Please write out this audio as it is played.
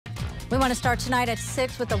We want to start tonight at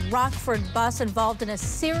 6 with a Rockford bus involved in a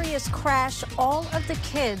serious crash. All of the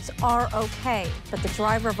kids are okay, but the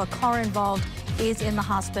driver of a car involved is in the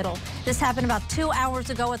hospital. This happened about 2 hours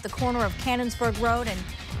ago at the corner of Cannonsburg Road and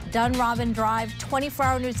Dunrobin Drive.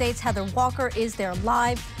 24-hour News 8's Heather Walker is there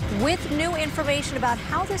live with new information about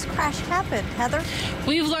how this crash happened. Heather?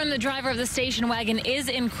 We've learned the driver of the station wagon is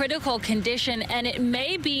in critical condition, and it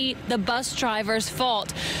may be the bus driver's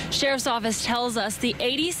fault. Sheriff's Office tells us the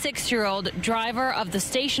 86-year-old driver of the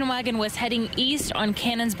station wagon was heading east on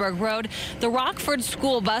Cannonsburg Road. The Rockford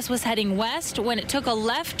school bus was heading west when it took a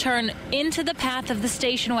left turn into the path of the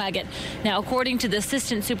station wagon. Now, according to the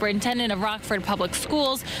assistant superintendent of Rockford Public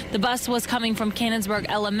Schools, the bus was coming from Cannonsburg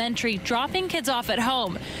Elementary, dropping kids off at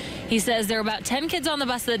home. He says there were about 10 kids on the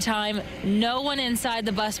bus at the time. No one inside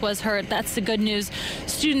the bus was hurt. That's the good news.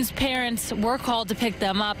 Students' parents were called to pick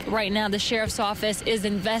them up. Right now, the sheriff's office is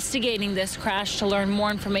investigating this crash to learn more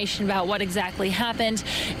information about what exactly happened.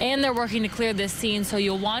 And they're working to clear this scene, so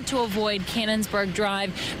you'll want to avoid Cannonsburg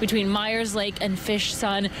Drive between Myers Lake and Fish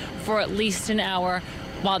Sun for at least an hour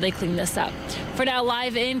while they clean this up. For now,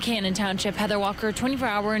 live in Cannon Township, Heather Walker,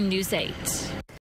 24-hour News 8.